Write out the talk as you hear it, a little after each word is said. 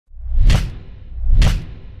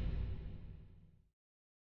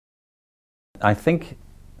I think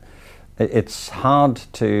it's hard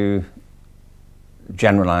to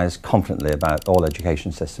generalize confidently about all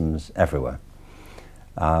education systems everywhere.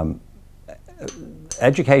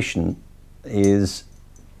 Education is,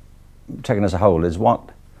 taken as a whole, is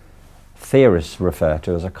what theorists refer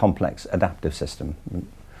to as a complex adaptive system.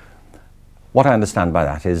 What I understand by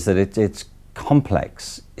that is that it's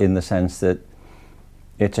complex in the sense that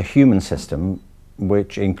it's a human system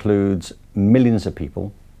which includes millions of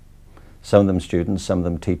people, some of them students, some of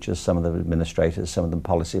them teachers, some of them administrators, some of them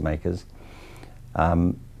policymakers.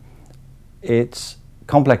 It's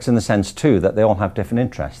complex in the sense too that they all have different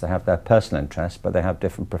interests. They have their personal interests, but they have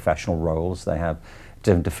different professional roles, they have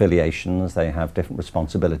different affiliations, they have different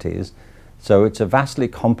responsibilities. So it's a vastly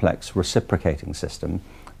complex reciprocating system,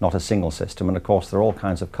 not a single system. And of course there are all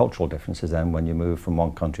kinds of cultural differences then when you move from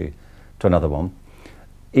one country to another one.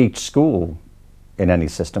 Each school in any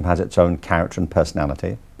system has its own character and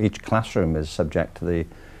personality. Each classroom is subject to the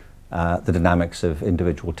dynamics of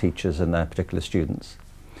individual teachers and their particular students.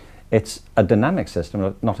 It's a dynamic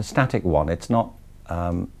system, not a static one. It's not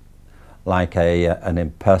like an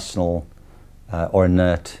impersonal or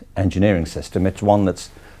inert engineering system. It's one that's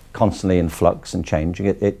constantly in flux and changing.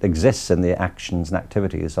 It exists in the actions and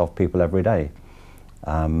activities of people every day.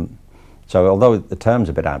 So although the term's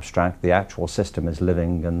a bit abstract, the actual system is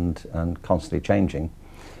living and constantly changing.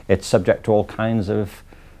 It's subject to all kinds of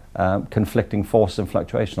conflicting forces and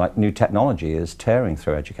fluctuations. Like new technology is tearing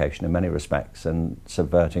through education in many respects and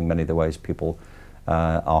subverting many of the ways people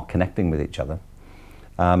are connecting with each other.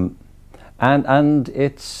 And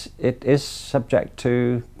it is subject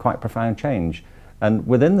to quite profound change. And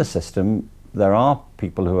within the system, there are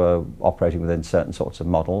people who are operating within certain sorts of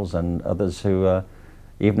models and others who are,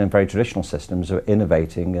 even in very traditional systems, are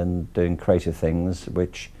innovating and doing creative things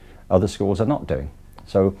which other schools are not doing.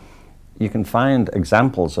 So you can find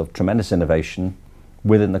examples of tremendous innovation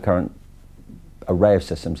within the current array of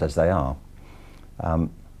systems as they are.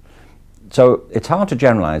 So it's hard to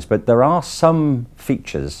generalize, but there are some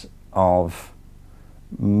features of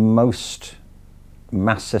most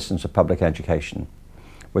mass systems of public education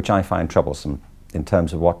which I find troublesome in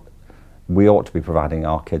terms of what we ought to be providing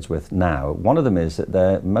our kids with now. One of them is that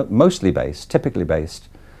they're typically based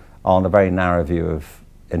on a very narrow view of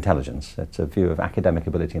intelligence. It's a view of academic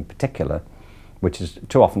ability in particular, which is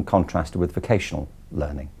too often contrasted with vocational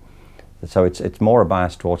learning. So it's more a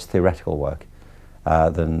bias towards theoretical work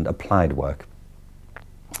than applied work.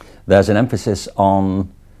 There's an emphasis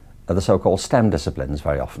on the so-called STEM disciplines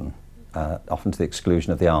very often, often to the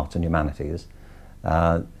exclusion of the arts and humanities.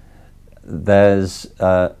 There's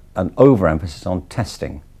an overemphasis on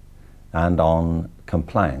testing and on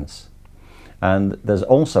compliance. And there's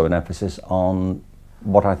also an emphasis on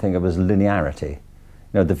what I think of as linearity. You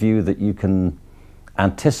know, the view that you can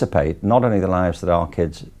anticipate not only the lives that our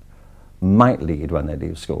kids might lead when they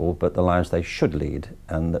leave school, but the lives they should lead,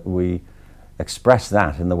 and that we express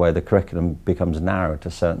that in the way the curriculum becomes narrow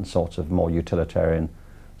to certain sorts of more utilitarian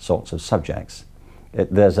sorts of subjects.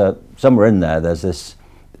 Somewhere in there's this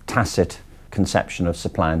tacit conception of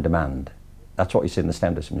supply and demand. That's what you see in the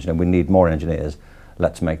STEM disciplines. You know, we need more engineers,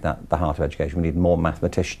 let's make that the heart of education. We need more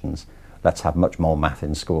mathematicians, let's have much more math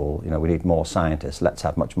in school. You know, we need more scientists, let's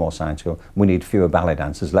have much more science in school. We need fewer ballet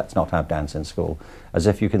dancers, let's not have dance in school. As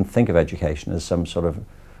if you can think of education as some sort of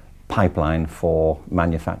pipeline for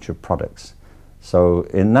manufactured products. So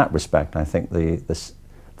in that respect, I think the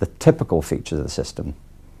typical features of the system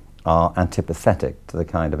are antipathetic to the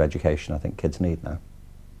kind of education I think kids need now.